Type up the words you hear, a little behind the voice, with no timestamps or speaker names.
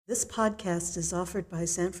This podcast is offered by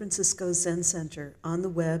San Francisco Zen Center on the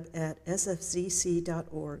web at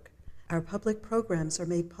sfzc.org. Our public programs are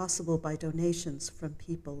made possible by donations from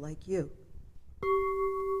people like you.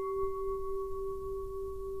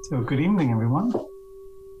 So good evening, everyone.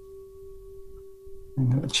 I'm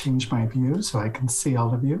going to change my view so I can see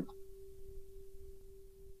all of you.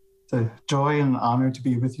 It's a joy and honor to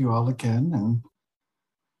be with you all again and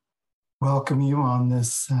welcome you on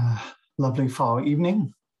this lovely fall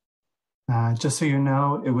evening. Just so you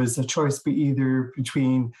know, it was a choice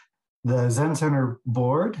between the Zen Center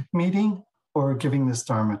board meeting or giving this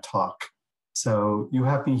Dharma talk. So you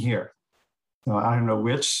have me here. So I don't know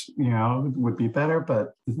which, would be better,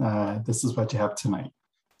 but this is what you have tonight.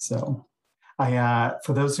 So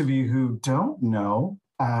for those of you who don't know,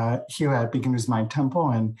 here at Beginner's Mind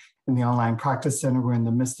Temple and in the Online Practice Center, we're in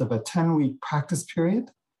the midst of a 10-week practice period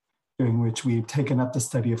during which we've taken up the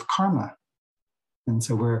study of karma. And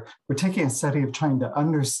so we're taking a study of trying to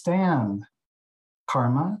understand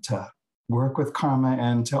karma, to work with karma,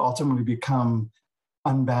 and to ultimately become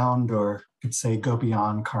unbound, or you could say go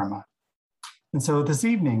beyond karma. And so this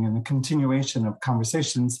evening, in the continuation of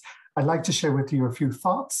conversations, I'd like to share with you a few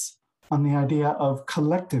thoughts on the idea of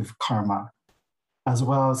collective karma, as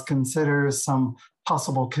well as consider some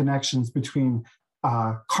possible connections between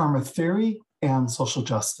karma theory and social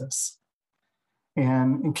justice.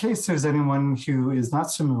 And in case there's anyone who is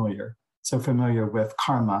not familiar with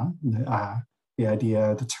karma, the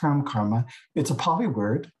idea, the term karma, it's a Pali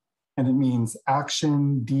word, and it means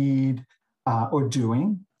action, deed, or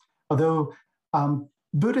doing. Although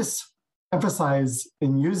Buddhists emphasize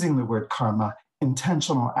in using the word karma,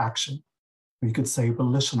 intentional action. You could say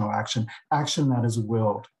volitional action, action that is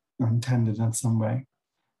willed or intended in some way.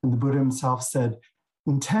 And the Buddha himself said,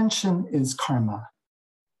 intention is karma.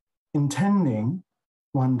 Intending,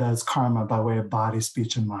 one does karma by way of body,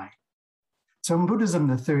 speech, and mind. So in Buddhism,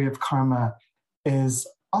 the theory of karma is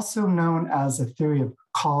also known as a theory of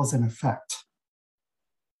cause and effect.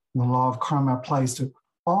 The law of karma applies to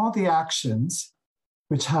all the actions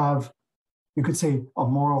which have, you could say, a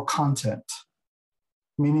moral content,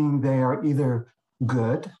 meaning they are either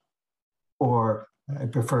good or, I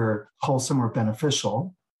prefer, wholesome or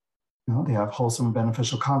beneficial. They have wholesome and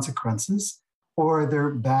beneficial consequences, or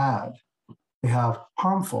they're bad. They have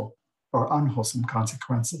harmful or unwholesome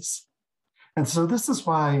consequences. And so this is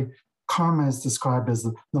why karma is described as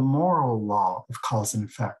the moral law of cause and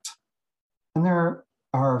effect. And there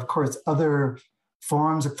are, of course, other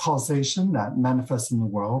forms of causation that manifest in the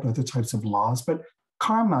world, other types of laws, but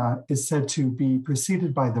karma is said to be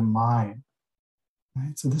preceded by the mind.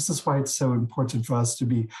 Right? So this is why it's so important for us to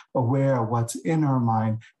be aware of what's in our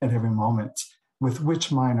mind at every moment. With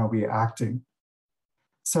which mind are we acting?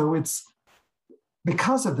 So it's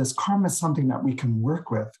because of this, karma is something that we can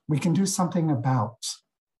work with, we can do something about,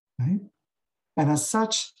 right? And as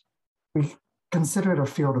such, we consider it a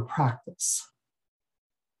field of practice.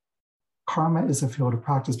 Karma is a field of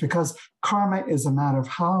practice because karma is a matter of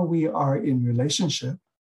how we are in relationship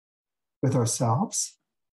with ourselves,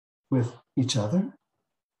 with each other,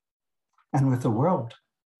 and with the world.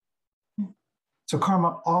 So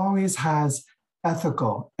karma always has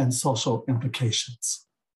ethical and social implications.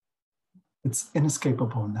 It's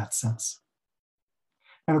inescapable in that sense.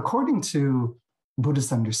 And according to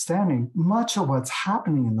Buddhist understanding, much of what's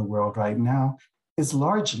happening in the world right now is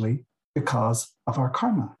largely because of our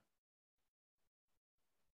karma.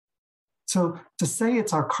 So to say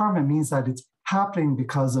it's our karma means that it's happening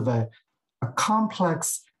because of a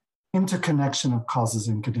complex interconnection of causes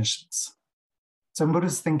and conditions. So in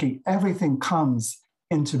Buddhist thinking, everything comes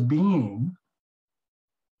into being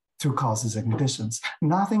through causes and conditions.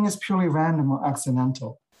 Nothing is purely random or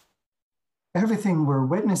accidental. Everything we're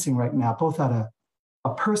witnessing right now, both at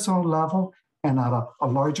a personal level and at a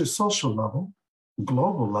larger social level,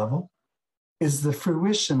 global level, is the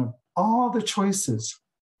fruition of all the choices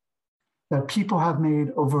that people have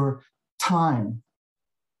made over time,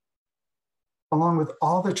 along with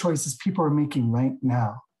all the choices people are making right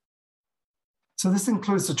now. So this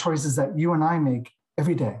includes the choices that you and I make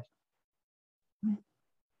every day,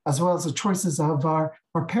 as well as the choices of our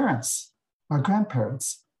parents, our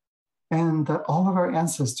grandparents, and that all of our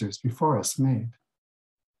ancestors before us made.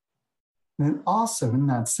 And it also, in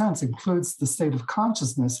that sense, includes the state of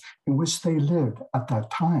consciousness in which they lived at that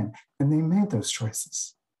time, and they made those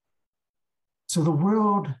choices. So the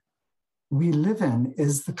world we live in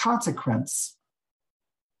is the consequence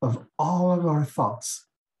of all of our thoughts,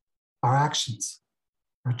 our actions,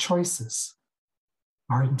 our choices,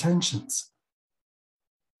 our intentions,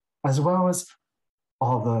 as well as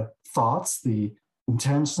all the thoughts, the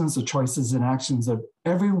intentions, the choices and actions of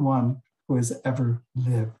everyone who has ever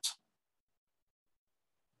lived.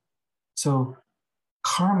 So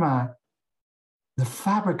karma, the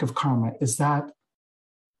fabric of karma is that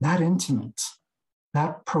intimate,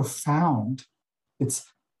 that profound. It's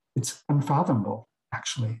unfathomable,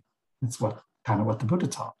 actually. It's what the Buddha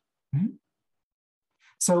taught. Right?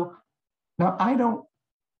 So now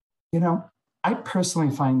I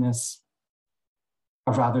personally find this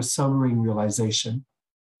a rather sobering realization,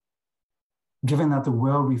 given that the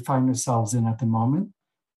world we find ourselves in at the moment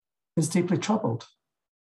is deeply troubled.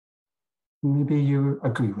 Maybe you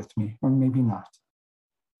agree with me, or maybe not.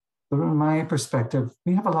 But from my perspective,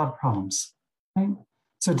 we have a lot of problems. Right?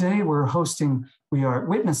 So today we are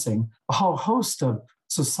witnessing a whole host of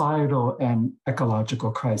societal and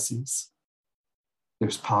ecological crises.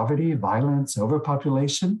 There's poverty, violence,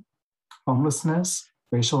 overpopulation, homelessness,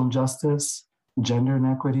 racial injustice, gender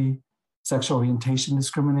inequity, sexual orientation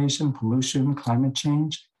discrimination, pollution, climate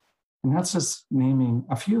change. And that's just naming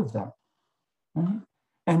a few of them. Right?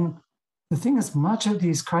 And the thing is, much of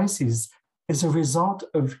these crises is a result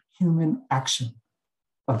of human action,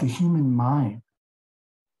 of the human mind.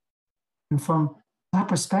 And from that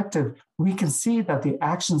perspective, we can see that the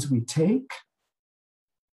actions we take,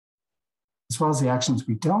 as well as the actions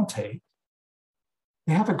we don't take,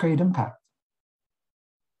 they have a great impact.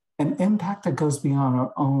 An impact that goes beyond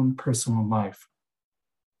our own personal life.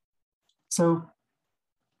 So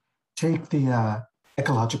take the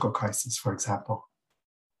ecological crisis, for example.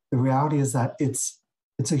 The reality is that it's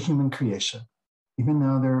a human creation. Even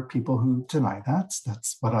though there are people who deny that,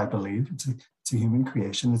 that's what I believe. It's a human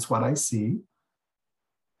creation. It's what I see.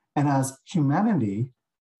 And as humanity,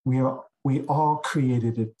 we all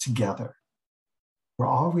created it together. We're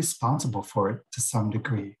all responsible for it to some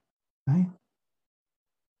degree, right?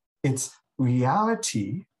 Its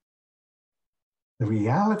reality, the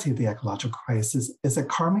reality of the ecological crisis is a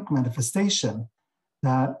karmic manifestation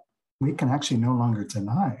that we can actually no longer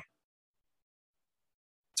deny.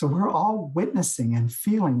 So we're all witnessing and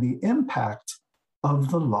feeling the impact of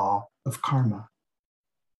the law of karma.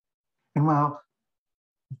 And while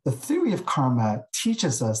the theory of karma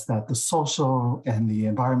teaches us that the social and the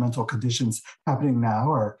environmental conditions happening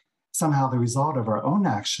now are somehow the result of our own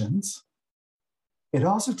actions, it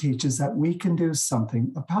also teaches that we can do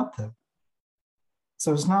something about them.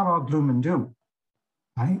 So it's not all gloom and doom,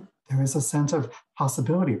 right? There is a sense of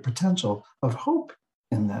possibility, potential, of hope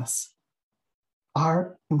in this.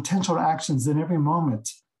 Our intentional actions in every moment,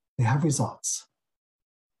 they have results.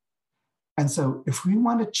 And so if we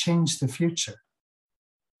want to change the future,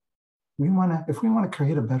 if we want to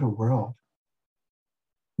create a better world,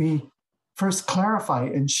 we first clarify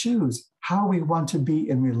and choose how we want to be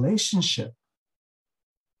in relationship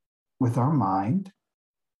with our mind,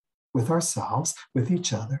 with ourselves, with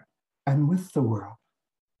each other, and with the world.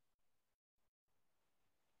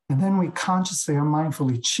 And then we consciously or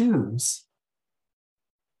mindfully choose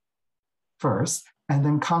first, and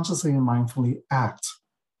then consciously and mindfully act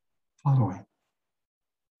following.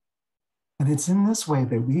 And it's in this way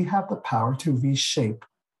that we have the power to reshape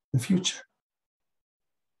the future,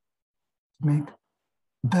 to make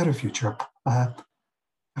a better future, a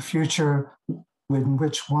future in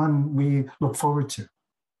which one we look forward to.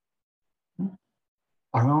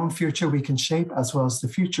 Our own future we can shape, as well as the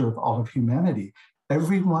future of all of humanity.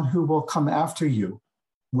 Everyone who will come after you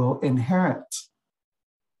will inherit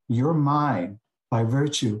your mind by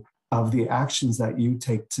virtue of the actions that you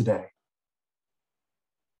take today.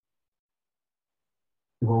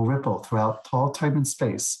 It will ripple throughout all time and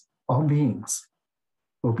space. All beings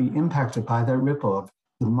will be impacted by that ripple of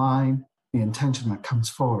the mind, the intention that comes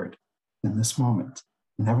forward in this moment,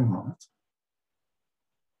 in every moment.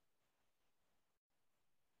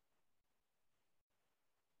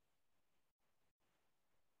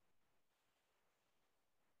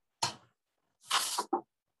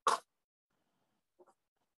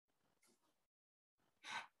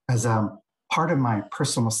 As part of my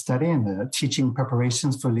personal study and the teaching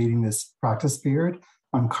preparations for leading this practice period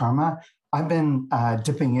on karma, I've been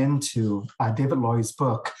dipping into David Loy's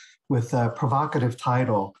book with a provocative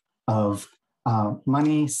title of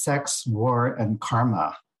Money, Sex, War, and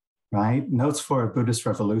Karma, right? Notes for a Buddhist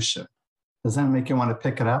Revolution. Does that make you want to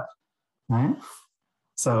pick it up, right?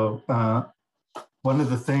 So one of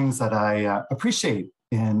the things that I appreciate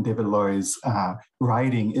in David Loy's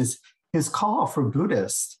writing is his call for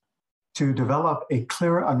Buddhists to develop a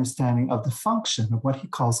clearer understanding of the function of what he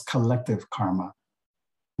calls collective karma.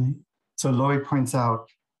 Right? So Loy points out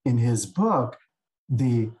in his book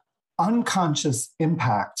the unconscious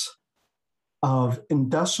impact of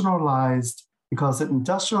industrialized He calls it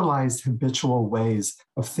industrialized habitual ways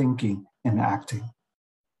of thinking and acting.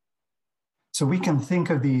 So we can think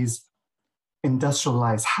of these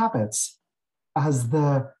industrialized habits as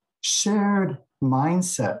the shared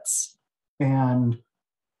mindsets and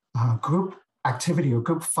group activity or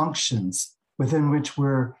group functions within which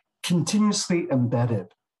we're continuously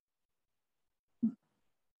embedded.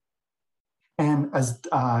 And as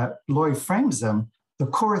Lloyd frames them, the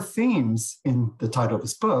core themes in the title of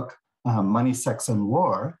his book, Money, Sex, and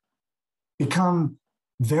War, become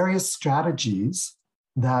various strategies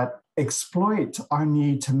that exploit our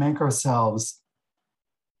need to make ourselves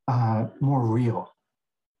more real.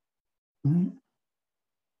 Mm-hmm.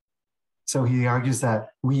 So he argues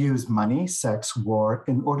that we use money, sex, war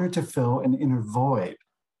in order to fill an inner void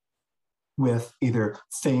with either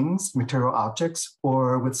things, material objects,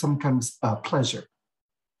 or with some kind of pleasure.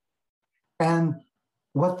 And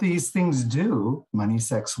what these things do, money,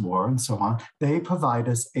 sex, war, and so on, they provide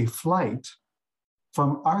us a flight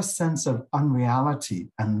from our sense of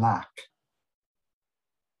unreality and lack.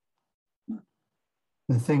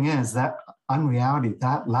 The thing is that unreality,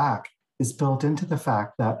 that lack, is built into the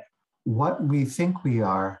fact that what we think we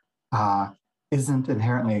are isn't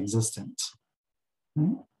inherently existent.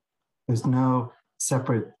 There's no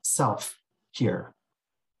separate self here.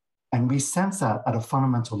 And we sense that at a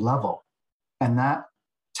fundamental level. And that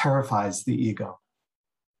terrifies the ego.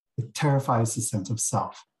 It terrifies the sense of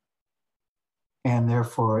self. And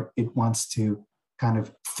therefore, it wants to kind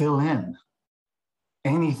of fill in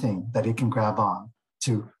anything that it can grab on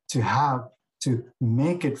to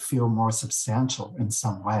make it feel more substantial in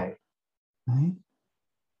some way. Right?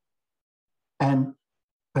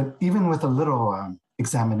 But even with a little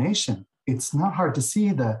examination, it's not hard to see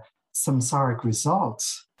the samsaric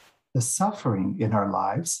results, the suffering in our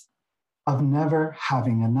lives of never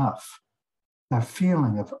having enough, that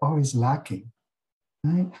feeling of always lacking,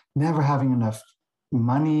 right? Never having enough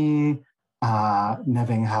money,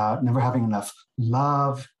 never having enough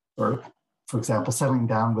love, or, for example, settling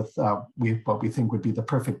down with what we think would be the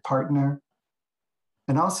perfect partner.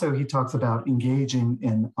 And also, he talks about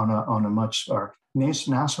engaging on a much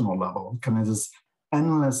national level, kind of this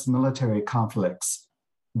endless military conflicts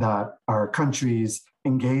that our countries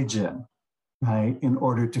engage in, right, in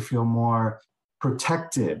order to feel more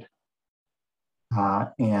protected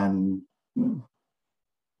and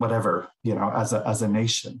whatever, as a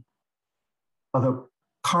nation. Although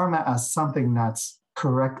karma as something that's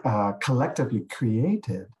collectively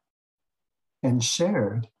created and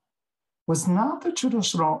shared was not the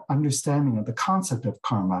traditional understanding of the concept of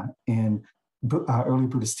karma in early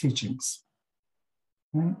Buddhist teachings.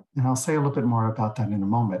 Right? And I'll say a little bit more about that in a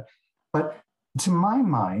moment. But to my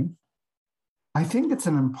mind, I think it's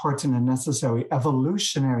an important and necessary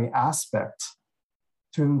evolutionary aspect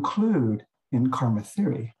to include in karma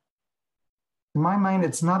theory. In my mind,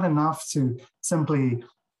 it's not enough to simply,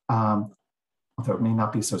 although it may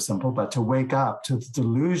not be so simple, but to wake up to the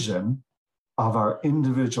delusion of our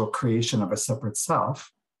individual creation of a separate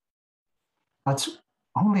self. That's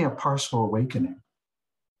only a partial awakening.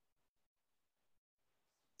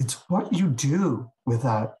 It's what you do with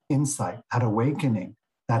that insight, that awakening,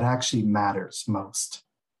 that actually matters most.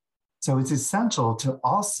 So it's essential to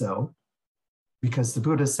also, because the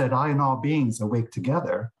Buddha said, I and all beings awake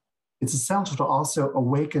together, it's essential to also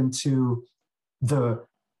awaken to the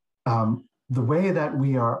way that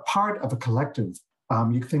we are part of a collective.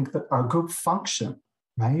 You think that our group function,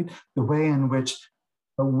 right? The way in which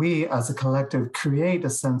we as a collective create a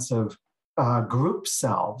sense of group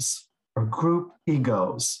selves or group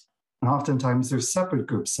egos. And oftentimes they're separate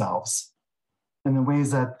group selves. And the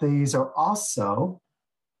ways that these are also,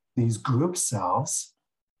 these group selves,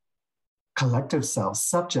 collective selves,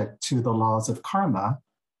 subject to the laws of karma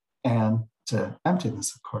and to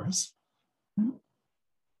emptiness, of course.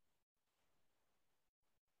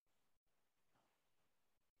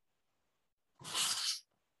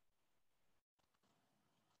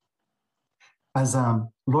 As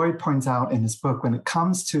Lloyd points out in his book, when it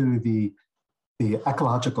comes to the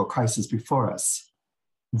ecological crisis before us,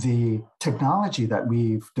 the technology that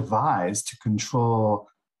we've devised to control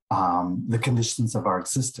the conditions of our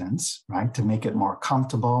existence, right, to make it more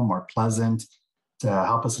comfortable, more pleasant, to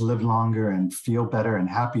help us live longer and feel better and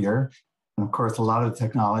happier. And of course, a lot of the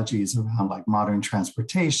technologies around like modern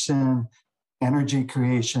transportation, energy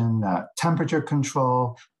creation, temperature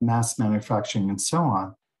control, mass manufacturing, and so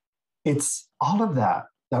on. It's all of that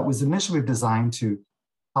was initially designed to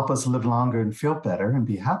help us live longer and feel better and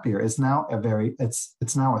be happier is now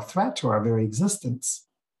it's now a threat to our very existence.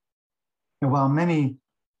 And while many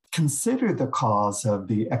consider the cause of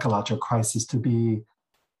the ecological crisis to be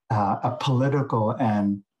a political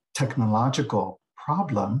and technological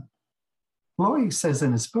problem, Loy says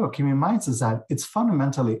in his book, he reminds us that it's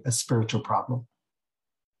fundamentally a spiritual problem.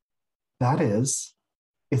 That is,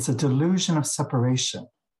 it's a delusion of separation.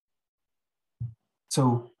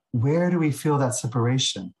 So where do we feel that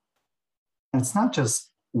separation? And it's not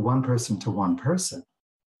just one person to one person.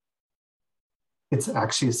 It's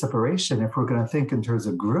actually a separation if we're going to think in terms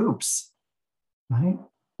of groups, right?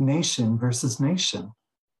 Nation versus nation.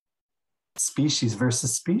 Species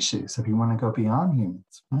versus species, if you want to go beyond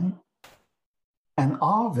humans, right? And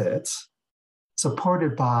all of it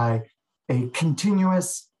supported by a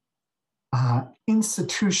continuous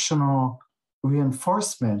institutional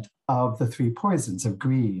reinforcement of the three poisons of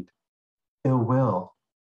greed, ill will,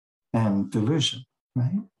 and delusion,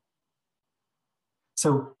 right?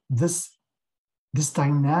 So this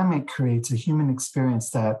dynamic creates a human experience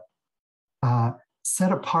that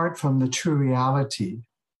set apart from the true reality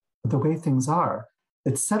of the way things are.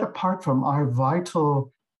 It's set apart from our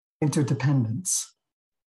vital interdependence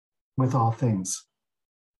with all things,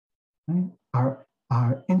 right?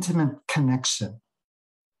 Our intimate connection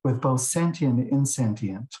with both sentient and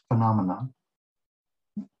insentient phenomena.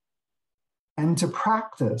 And to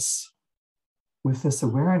practice with this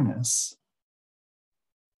awareness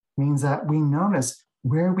means that we notice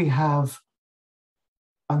where we have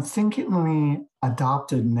unthinkingly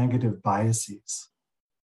adopted negative biases,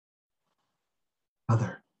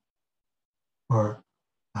 other, or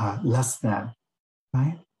less than,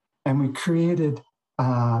 right? And we created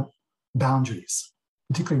boundaries,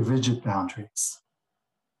 particularly rigid boundaries.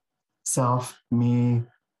 Self, me,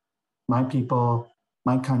 my people,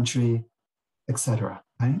 my country, etc.,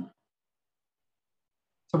 right?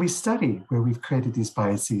 So we study where we've created these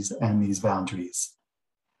biases and these boundaries.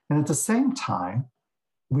 And at the same time,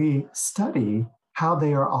 we study how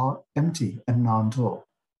they are all empty and non-dual,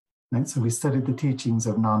 right? So we studied the teachings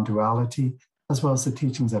of non-duality as well as the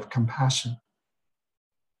teachings of compassion.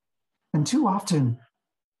 And too often,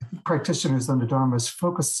 practitioners under dharmas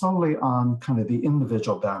focus solely on kind of the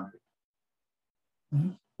individual boundary.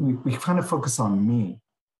 Right? We kind of focus on me.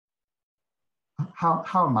 How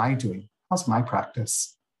am I doing? How's my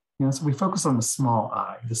practice? So we focus on the small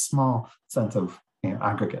I, the small sense of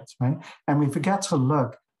aggregates, right? And we forget to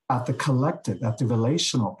look at the collective, at the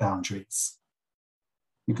relational boundaries.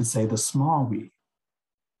 You could say the small we,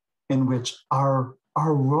 in which our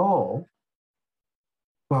role,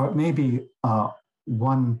 well, it may be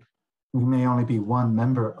we may only be one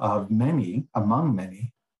member of many, among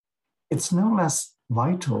many. It's no less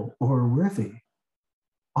vital or worthy.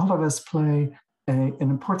 All of us play an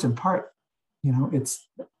important part.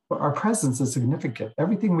 Our presence is significant.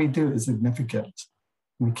 Everything we do is significant.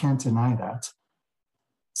 We can't deny that.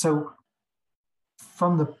 So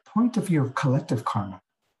from the point of view of collective karma,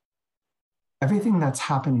 everything that's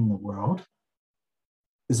happening in the world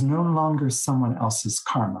is no longer someone else's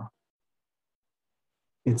karma.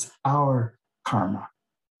 It's our karma.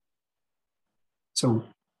 So,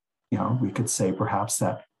 we could say perhaps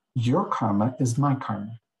that your karma is my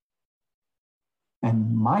karma.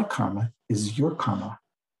 And my karma is your karma.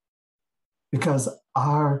 Because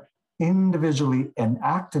our individually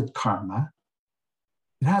enacted karma,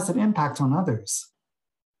 it has an impact on others.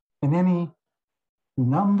 In any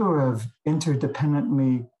number of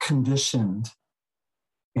interdependently conditioned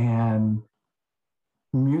and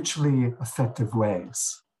mutually effective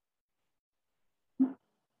ways.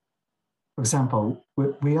 For example,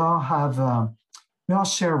 we all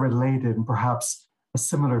share related and perhaps a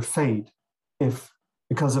similar fate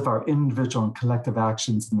because of our individual and collective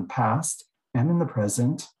actions in the past and in the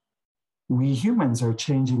present, we humans are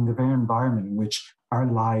changing the very environment in which our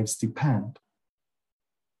lives depend.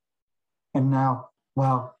 And now,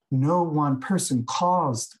 while no one person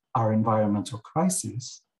caused our environmental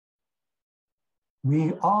crises,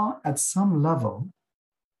 we all at some level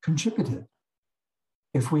contributed.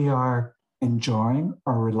 If we are enjoying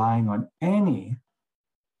or relying on any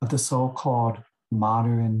of the so-called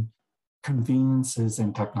modern conveniences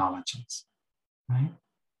and technologies, right?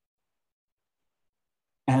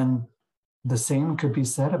 And the same could be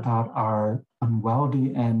said about our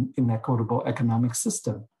unwieldy and inequitable economic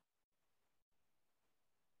system,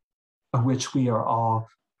 of which we are all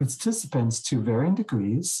participants to varying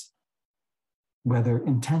degrees, whether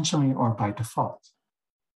intentionally or by default.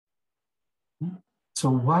 So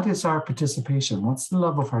what is our participation? What's the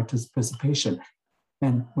level of our participation?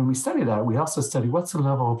 And when we study that, we also study what's the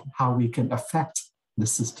level of how we can affect the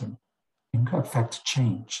system and affect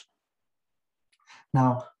change.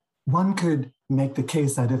 Now, one could make the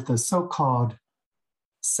case that if the so-called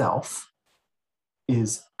self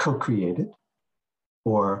is co-created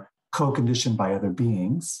or co-conditioned by other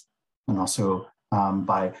beings, and also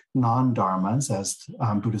by non-dharmas, as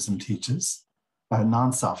Buddhism teaches,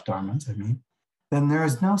 non-self dharmas, I mean, then there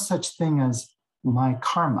is no such thing as my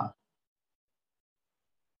karma.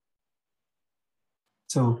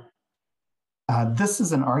 So this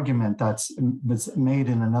is an argument that was made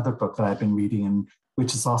in another book that I've been reading, and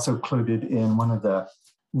which is also included in one of the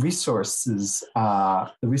resources,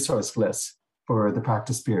 the resource list for the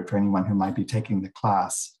practice spirit for anyone who might be taking the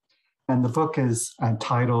class. And the book is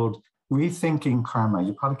entitled Rethinking Karma.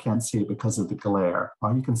 You probably can't see it because of the glare.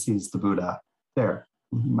 All you can see is the Buddha. There,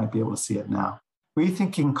 you might be able to see it now.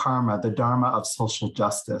 Rethinking Karma, the Dharma of Social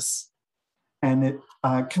Justice. And it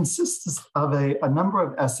consists of a number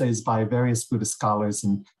of essays by various Buddhist scholars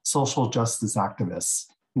and social justice activists,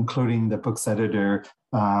 including the book's editor,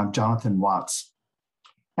 Jonathan Watts.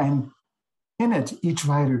 And in it, each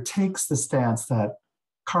writer takes the stance that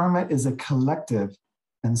karma is a collective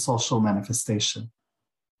and social manifestation.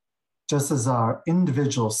 Just as our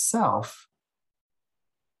individual self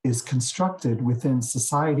is constructed within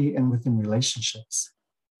society and within relationships.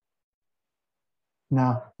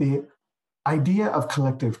 Now, the idea of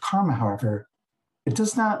collective karma, however, it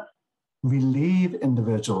does not relieve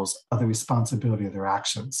individuals of the responsibility of their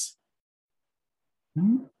actions.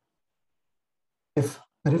 If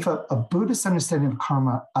a Buddhist understanding of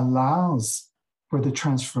karma allows for the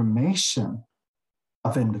transformation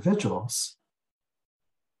of individuals,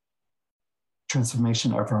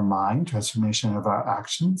 transformation of our mind, transformation of our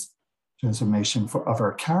actions, transformation of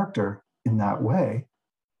our character in that way,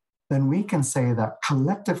 then we can say that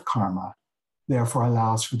collective karma therefore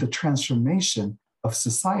allows for the transformation of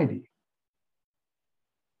society,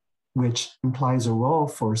 which implies a role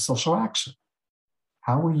for social action.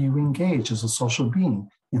 How will you engage as a social being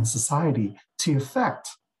in society to effect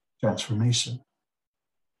transformation?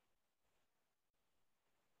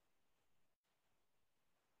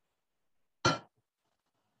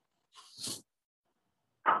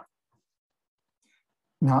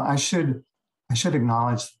 Now, I should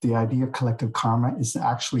acknowledge that the idea of collective karma is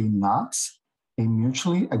actually not a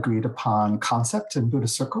mutually agreed upon concept in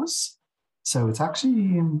Buddhist circles. So it's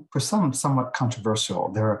actually, for some, somewhat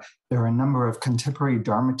controversial. There are a number of contemporary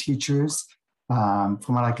Dharma teachers, from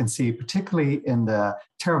what I can see, particularly in the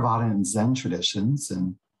Theravada and Zen traditions,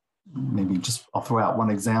 and maybe just I'll throw out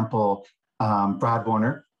one example, Brad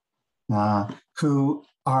Warner, who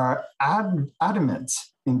are adamant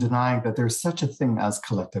in denying that there's such a thing as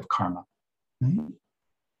collective karma. Right?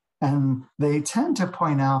 And they tend to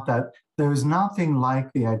point out that there's nothing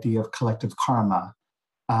like the idea of collective karma.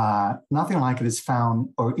 Nothing like it is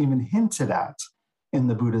found or even hinted at in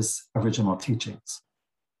the Buddha's original teachings,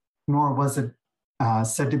 nor was it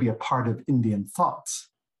said to be a part of Indian thought.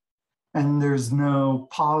 And there's no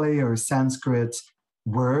Pali or Sanskrit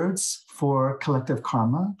words for collective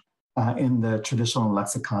karma in the traditional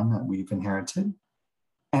lexicon that we've inherited.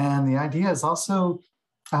 And the idea is also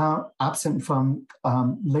absent from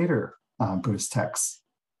later Buddhist texts.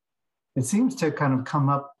 It seems to kind of come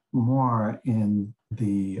up more in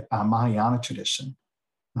the Mahayana tradition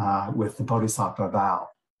with the Bodhisattva vow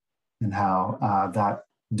and how that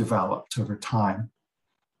developed over time.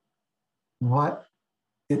 What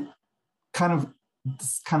it kind of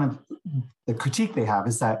the critique they have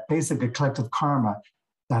is that basically collective karma,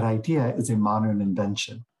 that idea is a modern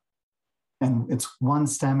invention. And it's one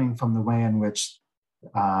stemming from the way in which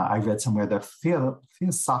I read somewhere the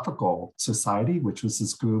Theosophical Society, which was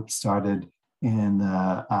this group started in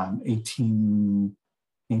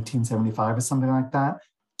 1875 or something like that,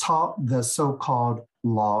 taught the so-called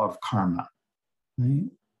law of karma. Right?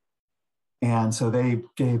 And so they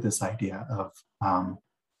gave this idea of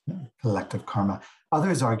collective karma.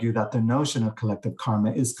 Others argue that the notion of collective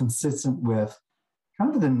karma is consistent with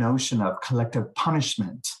kind of the notion of collective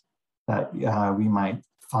punishment that we might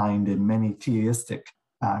find in many theistic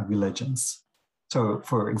religions. So,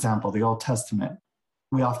 for example, the Old Testament,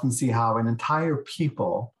 we often see how an entire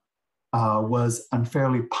people was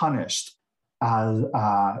unfairly punished as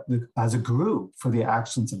a group for the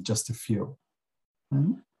actions of just a few.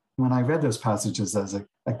 And when I read those passages as a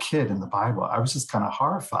kid in the Bible, I was just kind of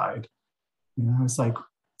horrified. You know, I was like,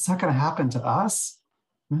 is that going to happen to us?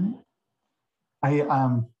 Right?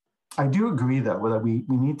 I do agree, though, that we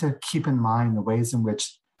need to keep in mind the ways in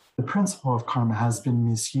which the principle of karma has been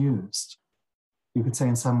misused. You could say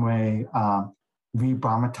in some way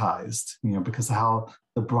re-Brahmatized, you know, because of how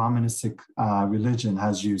the Brahmanistic religion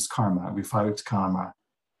has used karma, referred to karma.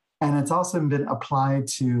 And it's also been applied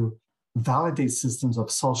to validate systems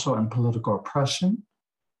of social and political oppression,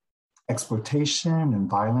 exploitation and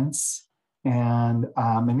violence, and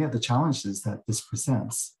many of the challenges that this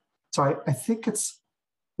presents. So I think it's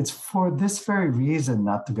for this very reason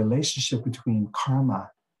that the relationship between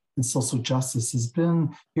karma and social justice has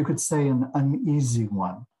been, you could say, an uneasy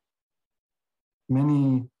one.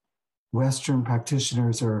 Many Western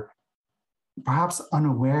practitioners are perhaps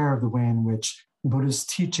unaware of the way in which Buddhist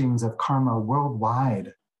teachings of karma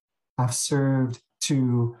worldwide have served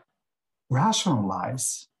to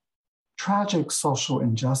rationalize tragic social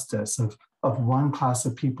injustice of one class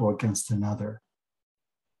of people against another.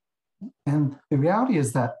 And the reality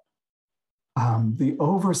is that the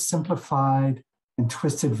oversimplified and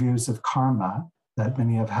twisted views of karma that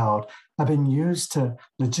many have held have been used to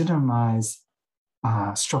legitimize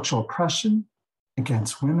structural oppression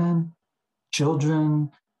against women,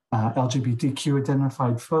 children, LGBTQ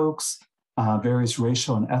identified folks, various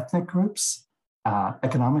racial and ethnic groups,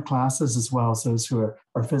 economic classes, as well as those who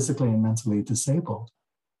are physically and mentally disabled.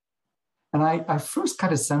 And I first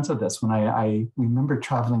got a sense of this when I remember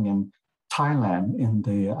traveling in Thailand in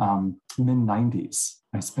the mid-90s.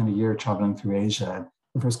 I spent a year traveling through Asia.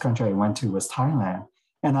 The first country I went to was Thailand.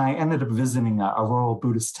 And I ended up visiting a rural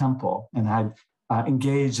Buddhist temple, and I'd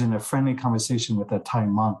engaged in a friendly conversation with a Thai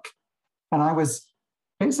monk. And I was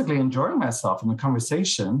basically enjoying myself in the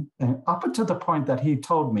conversation, and up until the point that he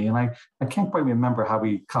told me, and I can't quite remember how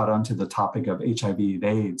we caught onto the topic of HIV and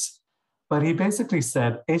AIDS, but he basically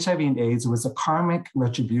said HIV and AIDS was a karmic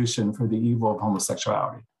retribution for the evil of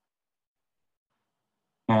homosexuality.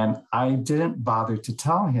 And I didn't bother to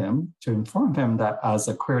tell him, to inform him that as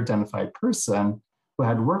a queer identified person who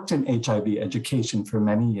had worked in HIV education for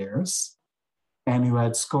many years and who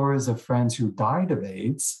had scores of friends who died of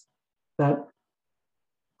AIDS, that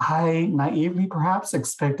I naively perhaps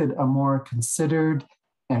expected a more considered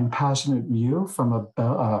and passionate view from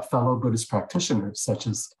a fellow Buddhist practitioner such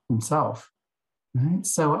as himself. Right?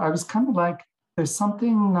 So I was kind of like, there's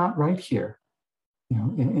something not right here,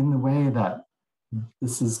 in the way that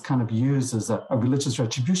this is kind of used as a religious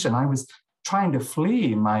retribution. I was trying to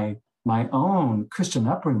flee my own Christian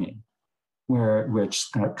upbringing, which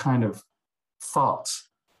kind of thought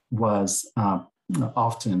was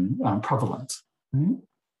often prevalent. Right?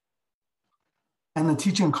 And the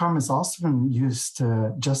teaching of karma is also been used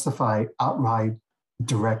to justify outright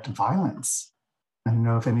direct violence. I don't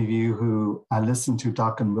know if any of you who listened to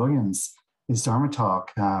Dawkins Williams, his Dharma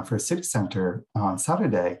talk for City Center on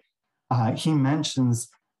Saturday, he mentions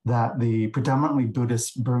that the predominantly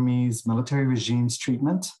Buddhist Burmese military regime's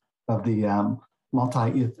treatment of the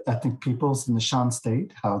multi-ethnic peoples in the Shan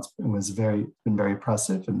state, how it was been very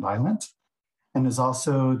oppressive and violent. And is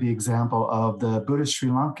also the example of the Buddhist Sri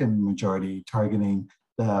Lankan majority targeting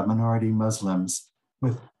the minority Muslims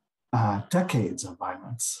with decades of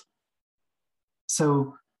violence.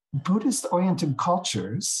 So Buddhist-oriented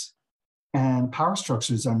cultures and power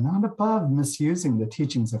structures are not above misusing the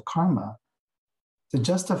teachings of karma to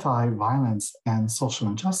justify violence and social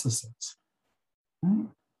injustices. Right?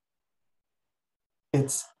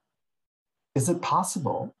 Is it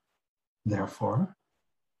possible, therefore,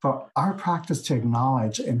 for our practice to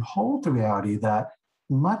acknowledge and hold the reality that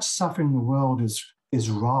much suffering in the world is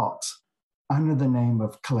wrought under the name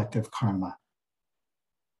of collective karma?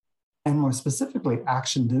 And more specifically,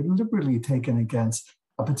 action deliberately taken against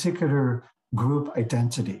a particular group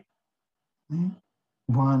identity.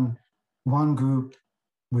 One group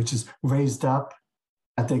which is raised up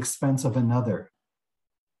at the expense of another,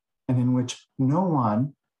 and in which no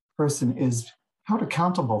one person is held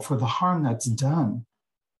accountable for the harm that's done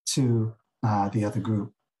to the other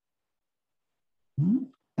group.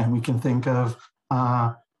 And we can think of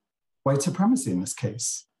white supremacy in this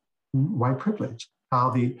case, white privilege, how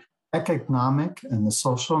the economic and the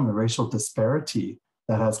social and the racial disparity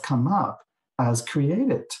that has come up has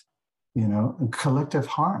created, collective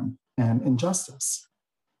harm and injustice.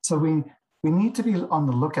 So we need to be on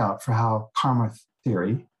the lookout for how karma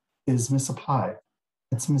theory is misapplied.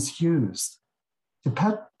 It's misused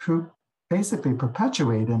to basically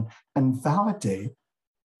perpetuate and validate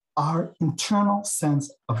our internal sense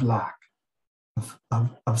of lack,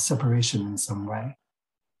 of separation in some way.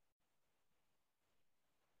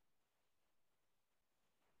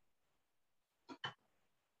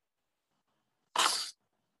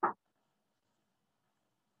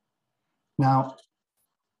 Now,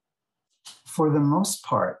 for the most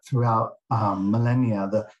part, throughout millennia,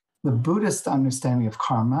 the Buddhist understanding of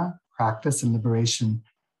karma, practice, and liberation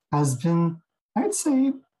has been, I'd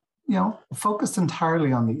say, focused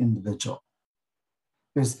entirely on the individual.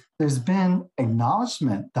 There's been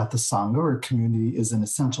acknowledgement that the Sangha or community is an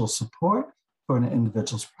essential support for an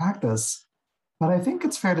individual's practice, but I think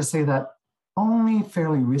it's fair to say that only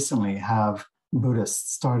fairly recently have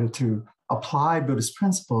Buddhists started to apply Buddhist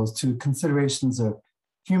principles to considerations of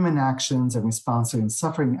human actions and response to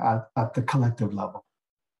suffering at the collective level.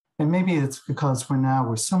 And maybe it's because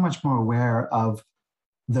we're so much more aware of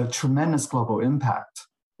the tremendous global impact.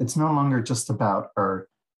 It's no longer just about our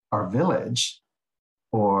village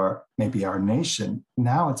or maybe our nation.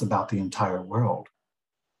 Now it's about the entire world.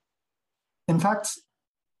 In fact,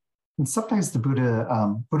 sometimes the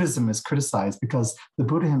Buddhism is criticized because the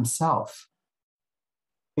Buddha himself,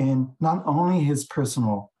 in not only his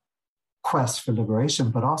personal quest for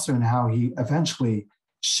liberation, but also in how he eventually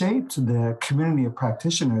shaped the community of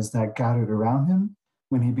practitioners that gathered around him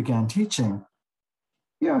when he began teaching,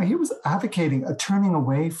 he was advocating a turning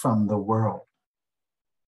away from the world.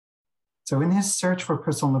 So in his search for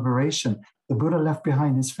personal liberation, the Buddha left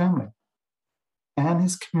behind his family and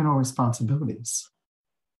his communal responsibilities,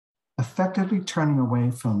 effectively turning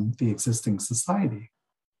away from the existing society.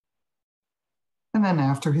 And then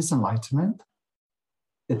after his enlightenment,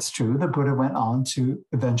 it's true, the Buddha went on to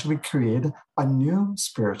eventually create a new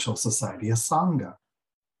spiritual society, a Sangha,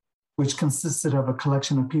 which consisted of a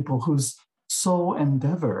collection of people whose sole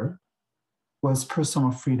endeavor was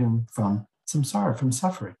personal freedom from samsara, from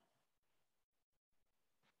suffering.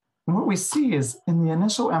 And what we see is in the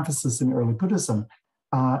initial emphasis in early Buddhism,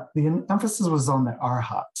 the emphasis was on the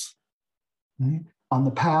arhat, right? On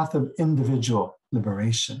the path of individual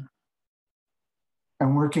liberation.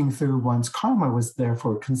 And working through one's karma was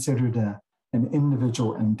therefore considered an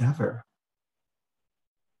individual endeavor.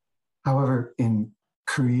 However, in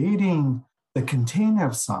creating the container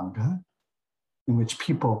of Sangha, in which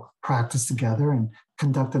people practice together and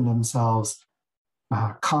conducted themselves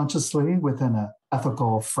consciously within an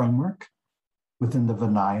ethical framework, within the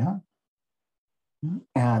Vinaya,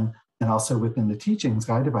 and also within the teachings,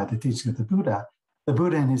 guided by the teaching of the Buddha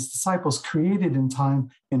and his disciples created in time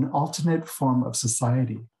an alternate form of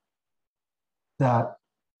society that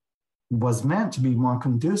was meant to be more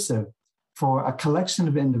conducive for a collection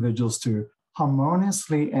of individuals to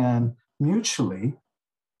harmoniously and mutually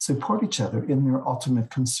support each other in their ultimate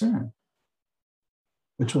concern,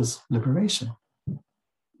 which was liberation.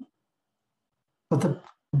 But the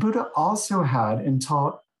Buddha also had and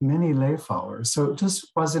taught many lay followers, so it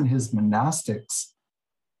just wasn't his monastics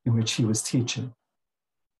in which he was teaching,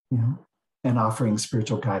 and offering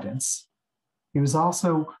spiritual guidance. He was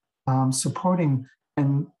also supporting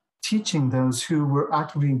and teaching those who were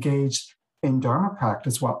actively engaged in Dharma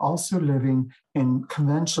practice while also living in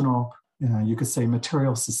conventional, you could say,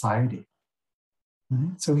 material society.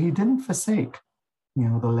 Right? So he didn't forsake,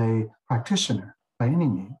 the lay practitioner by any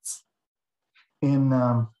means. In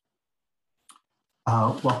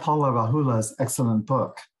Wapala Rahula's excellent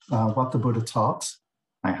book, What the Buddha Taught,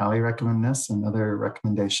 I highly recommend this, another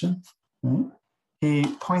recommendation. Right? He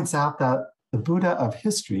points out that the Buddha of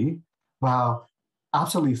history, while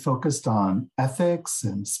absolutely focused on ethics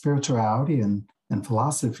and spirituality and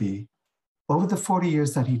philosophy, over the 40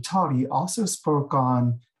 years that he taught, he also spoke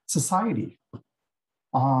on society,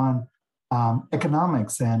 on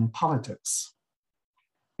economics and politics.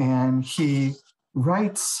 And he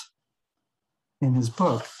writes in his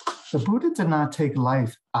book, the Buddha did not take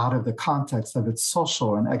life out of the context of its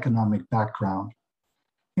social and economic background.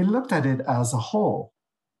 He looked at it as a whole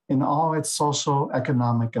in all its social,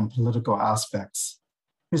 economic, and political aspects.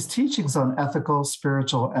 His teachings on ethical,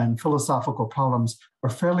 spiritual, and philosophical problems are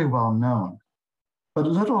fairly well known, but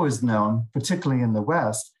little is known, particularly in the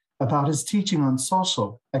West, about his teaching on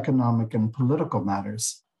social, economic, and political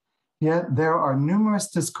matters. Yet there are numerous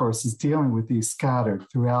discourses dealing with these scattered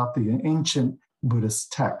throughout the ancient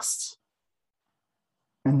Buddhist texts.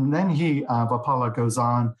 And then Vapala goes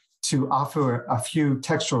on to offer a few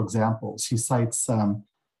textual examples. He cites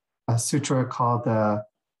a sutra called the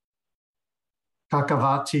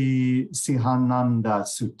Kakavati Sihananda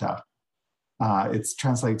Sutta. It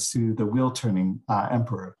translates to the wheel-turning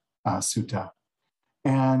emperor sutta.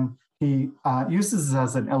 And he uses it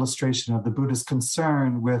as an illustration of the Buddha's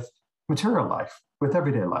concern with material life, with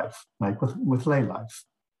everyday life, like with lay life,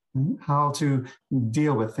 how to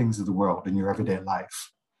deal with things of the world in your everyday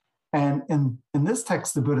life. And in this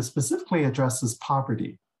text, the Buddha specifically addresses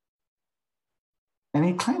poverty. And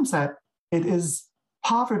he claims that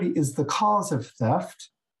poverty is the cause of theft,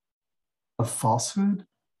 of falsehood,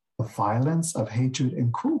 of violence, of hatred,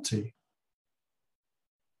 and cruelty.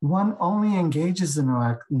 One only engages in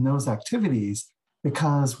those activities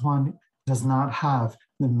because one does not have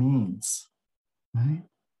the means, right?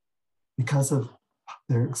 Because of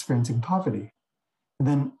they're experiencing poverty. And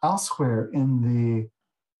then elsewhere in the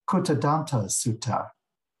Kuttadanta Sutta,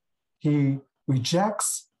 he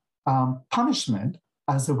rejects punishment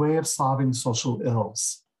as a way of solving social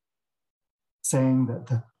ills. saying that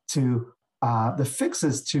the fix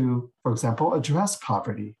is to, for example, address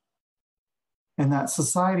poverty. And that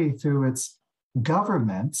society, through its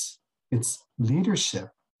government, its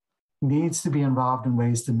leadership, needs to be involved in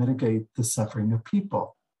ways to mitigate the suffering of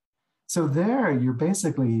people. So there, you're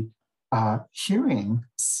basically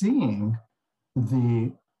seeing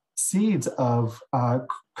the seeds of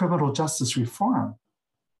criminal justice reform,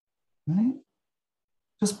 right?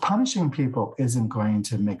 Just punishing people isn't going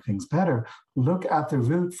to make things better. Look at the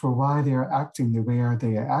root for why they are acting the way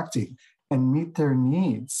they are acting and meet their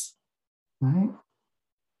needs, right?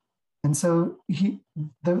 And so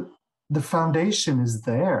the foundation is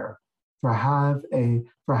there for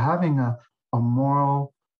having a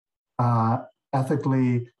moral,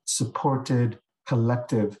 ethically supported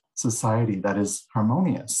collective society that is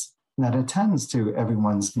harmonious and that attends to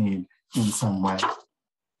everyone's need in some way.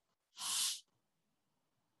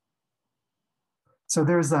 So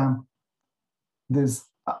there's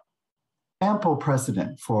ample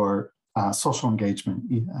precedent for social engagement,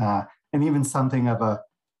 and even something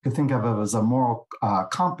could think of it as a moral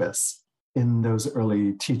compass in those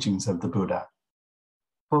early teachings of the Buddha.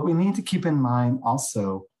 But we need to keep in mind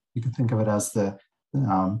also, you can think of it as the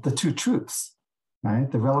two truths, right?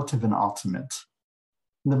 The relative and ultimate.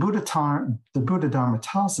 The Buddha Dharma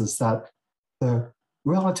tells us that the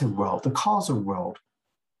relative world, the causal world,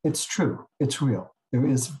 it's true, it's real. There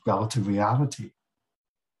is relative reality.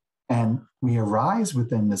 And we arise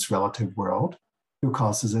within this relative world through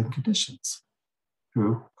causes and conditions,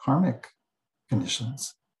 through karmic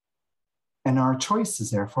conditions. And our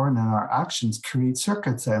choices, therefore, and our actions create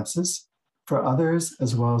circumstances for others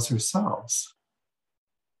as well as ourselves.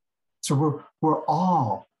 So we're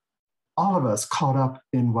all of us caught up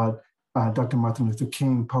in what Dr. Martin Luther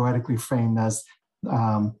King poetically framed as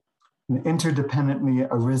an interdependently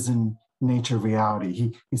arisen nature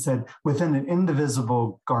reality. He said, within an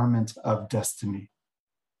indivisible garment of destiny.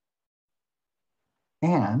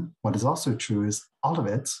 And what is also true is all of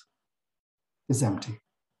it is empty.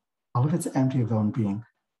 All of it's empty of own being.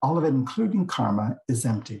 All of it, including karma, is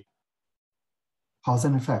empty. Cause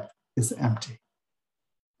and effect is empty.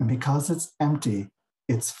 And because it's empty,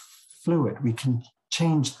 it's fluid. We can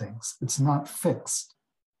change things. It's not fixed.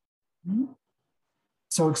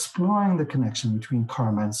 So exploring the connection between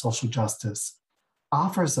karma and social justice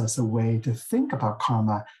offers us a way to think about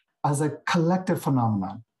karma as a collective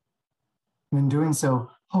phenomenon. And in doing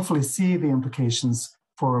so, hopefully see the implications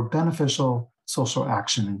for beneficial social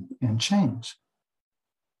action and change.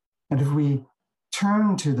 And if we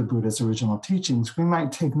turn to the Buddha's original teachings, we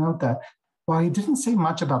might take note that while he didn't say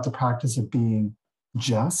much about the practice of being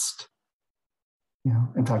just,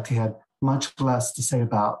 in fact, he had much less to say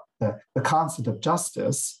about the concept of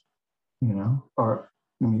justice, or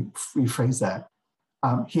let me rephrase that.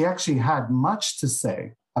 He actually had much to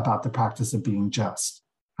say about the practice of being just.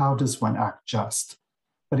 How does one act just?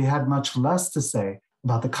 But he had much less to say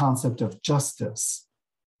about the concept of justice,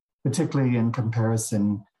 particularly in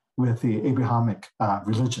comparison with the Abrahamic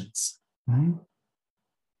religions, right?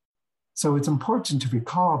 So it's important to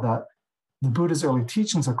recall that the Buddha's early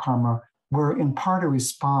teachings of karma were in part a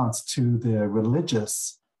response to the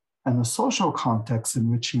religious and the social context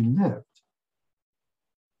in which he lived.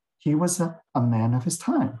 He was a man of his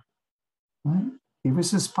time, right? He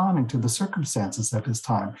was responding to the circumstances of his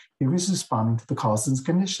time. He was responding to the causes and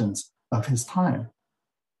conditions of his time.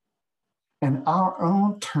 And our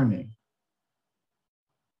own turning,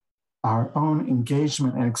 our own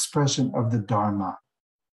engagement and expression of the Dharma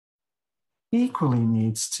equally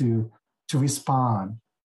needs to respond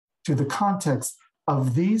to the context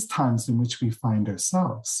of these times in which we find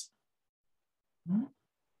ourselves.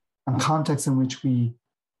 A context in which we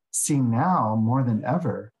see now more than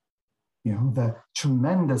ever, the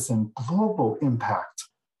tremendous and global impact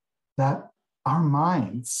that our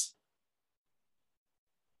minds,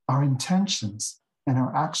 our intentions, and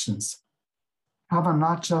our actions have on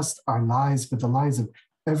not just our lives, but the lives of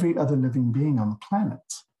every other living being on the planet.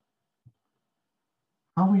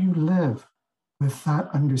 How will you live with that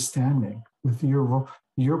understanding, with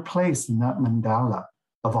your place in that mandala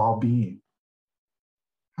of all being?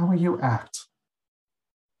 How will you act?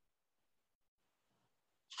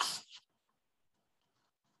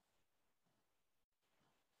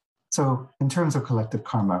 So in terms of collective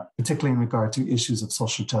karma, particularly in regard to issues of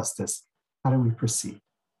social justice, how do we proceed?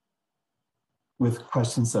 With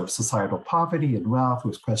questions of societal poverty and wealth,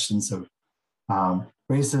 with questions of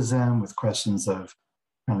racism, with questions of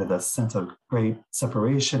kind of the sense of great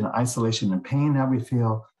separation, isolation, and pain that we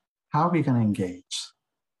feel, how are we going to engage?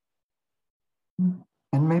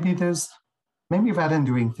 And maybe rather than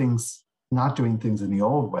doing things not doing things in the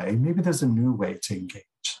old way. Maybe there's a new way to engage.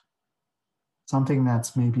 Something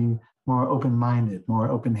that's maybe more open-minded, more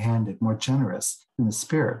open-handed, more generous in the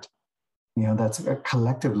spirit, that's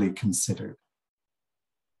collectively considered.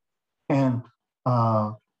 And Wapala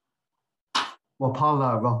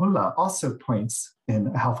Rahula also points in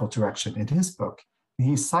a helpful direction in his book.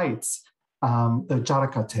 He cites the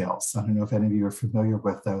Jataka tales. I don't know if any of you are familiar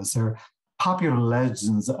with those. They're popular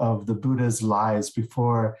legends of the Buddha's lives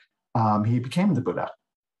before he became the Buddha.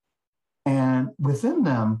 And within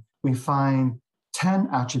them, we find 10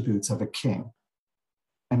 attributes of a king.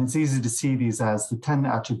 And it's easy to see these as the 10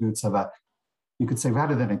 attributes of you could say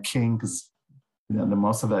rather than a king, because the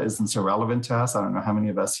most of that isn't so relevant to us. I don't know how many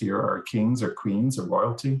of us here are kings or queens or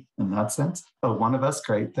royalty in that sense. Oh, one of us,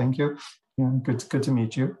 great, thank you. Yeah, good to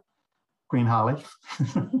meet you, Queen Holly.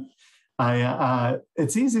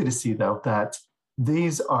 It's easy to see, though, that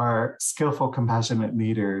these are skillful, compassionate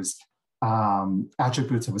leaders,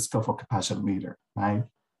 attributes of a skillful, compassionate leader, right?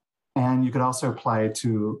 And you could also apply it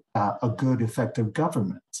to a good, effective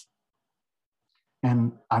government.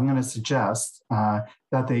 And I'm going to suggest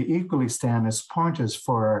that they equally stand as pointers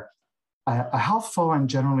for a healthful and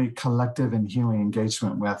generally collective and healing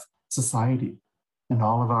engagement with society and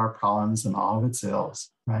all of our problems and all of its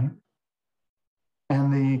ills, right?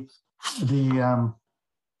 And the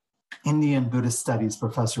Indian Buddhist studies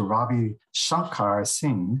professor Ravi Shankar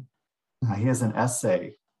Singh, he has an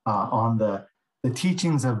essay on the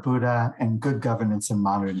teachings of Buddha and good governance in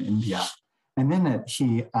modern India. And in it,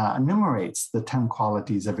 he enumerates the 10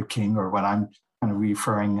 qualities of a king, or what I'm kind of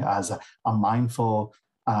referring as a mindful,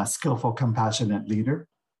 skillful, compassionate leader.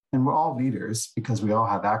 And we're all leaders because we all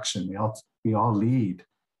have action. We all lead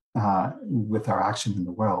with our action in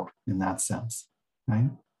the world in that sense, right?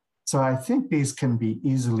 So I think these can be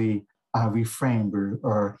easily reframed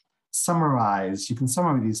or summarized. You can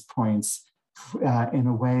summarize these points in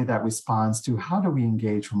a way that responds to how do we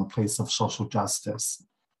engage from a place of social justice.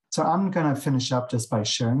 So I'm going to finish up just by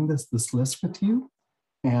sharing this list with you,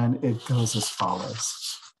 and it goes as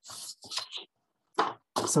follows.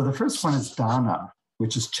 So the first one is dana,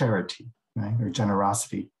 which is charity, right, or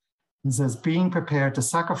generosity. It says being prepared to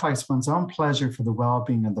sacrifice one's own pleasure for the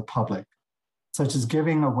well-being of the public, such as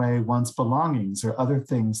giving away one's belongings or other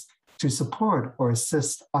things to support or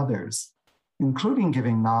assist others, including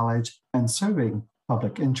giving knowledge and serving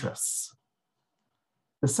public interests.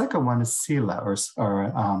 The second one is sila,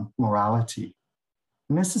 or morality.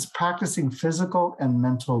 And this is practicing physical and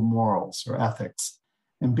mental morals or ethics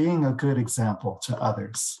and being a good example to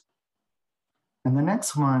others. And the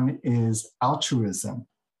next one is altruism,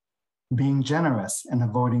 being generous and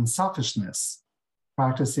avoiding selfishness,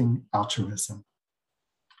 practicing altruism.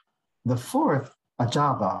 The fourth,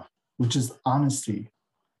 ajava, which is honesty,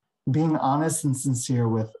 being honest and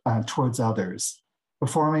sincere towards others,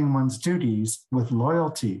 performing one's duties with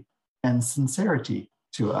loyalty and sincerity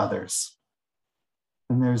to others.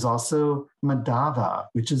 And there's also madhava,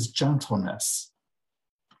 which is gentleness,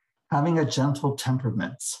 having a gentle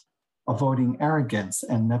temperament, avoiding arrogance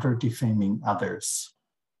and never defaming others.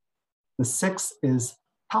 The sixth is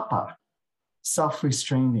tapa,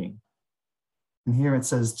 self-restraining. And here it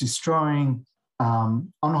says destroying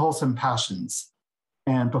unwholesome passions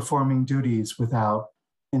and performing duties without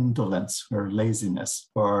indolence or laziness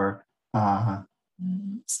or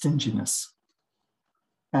stinginess.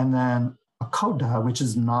 And then akoda, which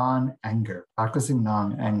is non-anger, practicing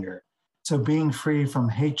non-anger. So being free from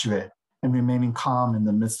hatred and remaining calm in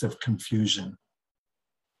the midst of confusion.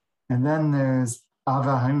 And then there's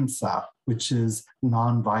avahimsa, which is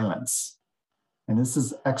non-violence. And this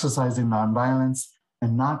is exercising non-violence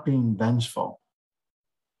and not being vengeful.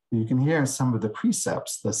 You can hear some of the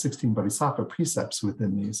precepts, the 16 bodhisattva precepts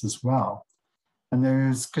within these as well. And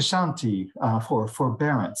there's kshanti for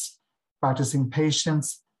forbearance, practicing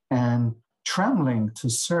patience and trembling to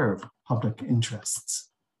serve public interests.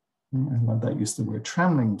 I love that use of the word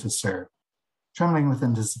trembling to serve, trembling with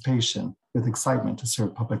anticipation, with excitement to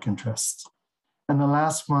serve public interests. And the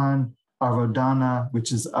last one, arodhana,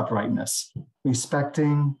 which is uprightness,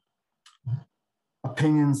 respecting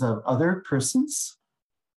opinions of other persons,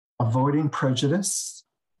 avoiding prejudice,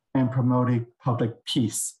 and promoting public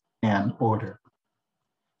peace and order.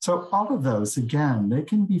 So all of those, again, they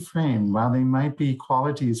can be framed, while they might be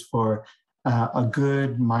qualities for a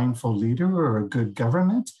good mindful leader or a good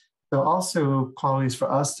government, they're also qualities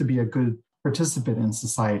for us to be a good participant in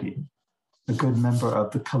society, a good member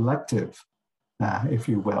of the collective, if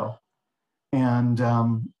you will, and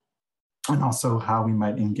also how we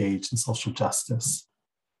might engage in social justice.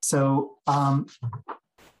 So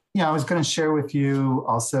Yeah, I was going to share with you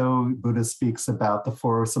also, Buddha speaks about the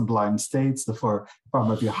four sublime states, the four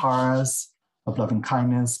Brahma Viharas of loving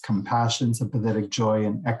kindness, compassion, sympathetic joy,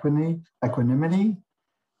 and equanimity.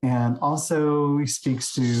 And also he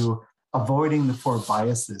speaks to avoiding the four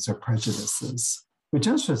biases or prejudices, which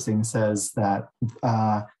interesting says that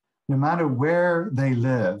no matter where they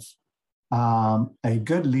live, a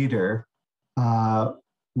good leader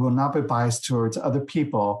will not be biased towards other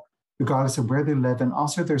people, regardless of where they live and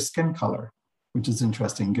also their skin color, which is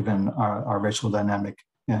interesting given our racial dynamic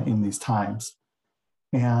in these times.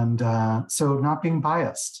 And so not being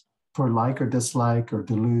biased for like or dislike or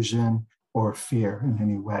delusion or fear in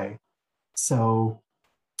any way. So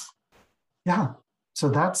yeah, so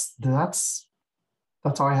that's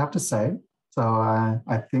all I have to say. So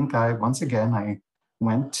I think I went to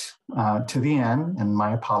the end, and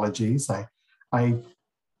my apologies.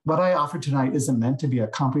 What I offer tonight isn't meant to be a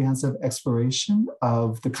comprehensive exploration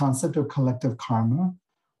of the concept of collective karma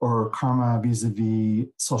or karma vis-a-vis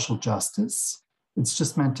social justice. It's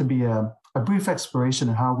just meant to be a brief exploration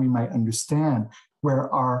of how we might understand where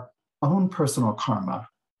our own personal karma,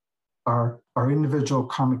 our individual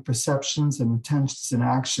karmic perceptions and intentions and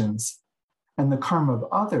actions, and the karma of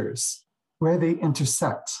others, where they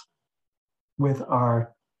intersect with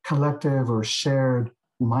our collective or shared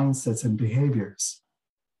mindsets and behaviors,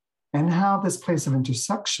 and how this place of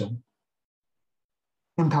intersection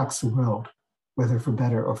impacts the world, whether for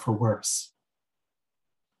better or for worse.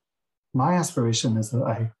 My aspiration is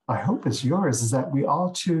that I hope is yours, is that we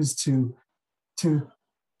all choose to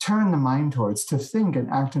turn the mind towards, to think and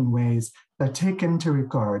act in ways that take into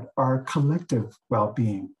regard our collective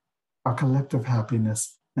well-being, our collective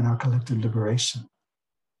happiness, and our collective liberation.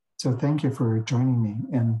 So thank you for joining me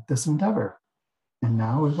in this endeavor. And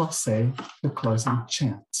now we will say the closing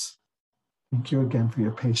chant. Thank you again for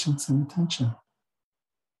your patience and attention.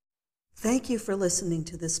 Thank you for listening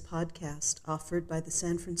to this podcast offered by the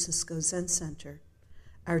San Francisco Zen Center.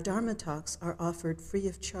 Our Dharma talks are offered free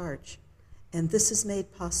of charge, and this is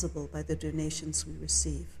made possible by the donations we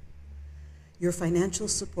receive. Your financial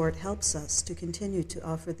support helps us to continue to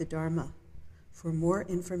offer the Dharma. For more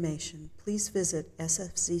information, please visit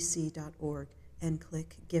sfzc.org and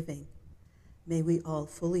click Giving. May we all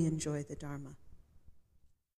fully enjoy the Dharma.